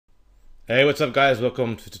Hey, what's up guys?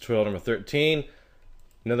 Welcome to tutorial number 13.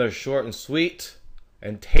 Another short and sweet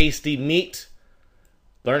and tasty meat.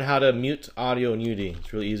 Learn how to mute audio in Unity.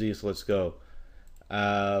 It's really easy, so let's go.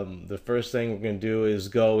 The first thing we're going to do is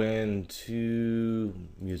go into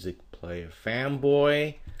Music Player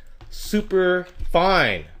Fanboy. Super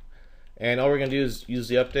fine. And all we're going to do is use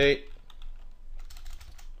the update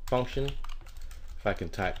function. If I can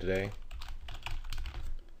type today.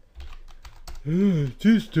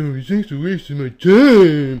 This story thanks for wasting my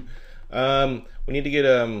time. We need to get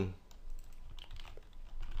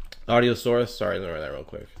audio source. Sorry, let me write that real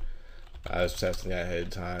quick. I was testing that ahead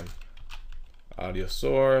of time. Audio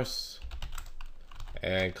source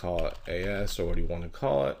and call it AS or what do you want to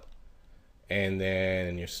call it? And then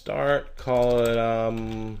in your start, call it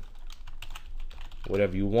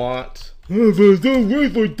whatever you want. Don't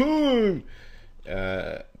waste my time.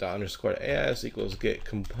 ._AS equals get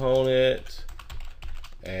component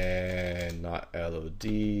and not LOD.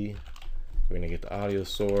 We're gonna get the audio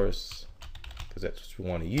source because that's what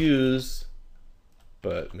we want to use,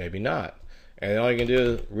 but maybe not. And all you can do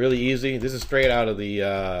is really easy. This is straight out of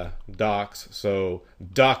the docs. So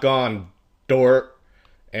doc on dork,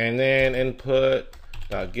 and then input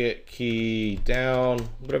 .get key down,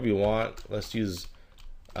 whatever you want. Let's use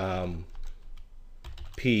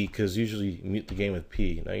P, because usually you mute the game with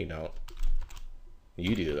P. No, you don't.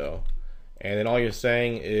 You do though. And then all you're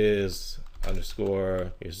saying is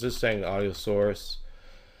underscore. You're just saying the audio source.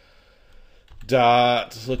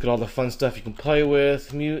 Dot. Look at all the fun stuff you can play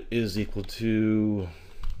with. Mute is equal to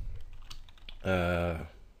 .as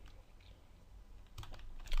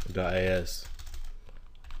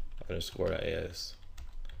underscore.as.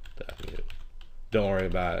 .mute. Don't worry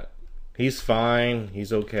about it. He's fine.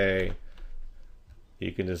 He's okay.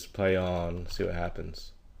 You can just play on, see what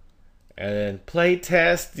happens. And then play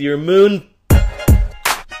test your moon.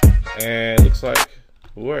 And it looks like it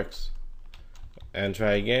works. And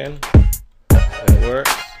try again. It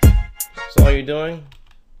works. So all you're doing.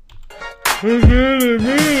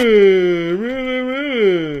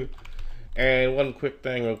 And one quick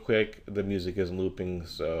thing real quick. The music isn't looping,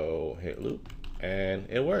 so hit loop. And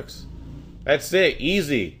it works. That's it.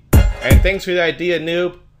 Easy. And thanks for the idea,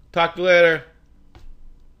 noob. Talk to you later.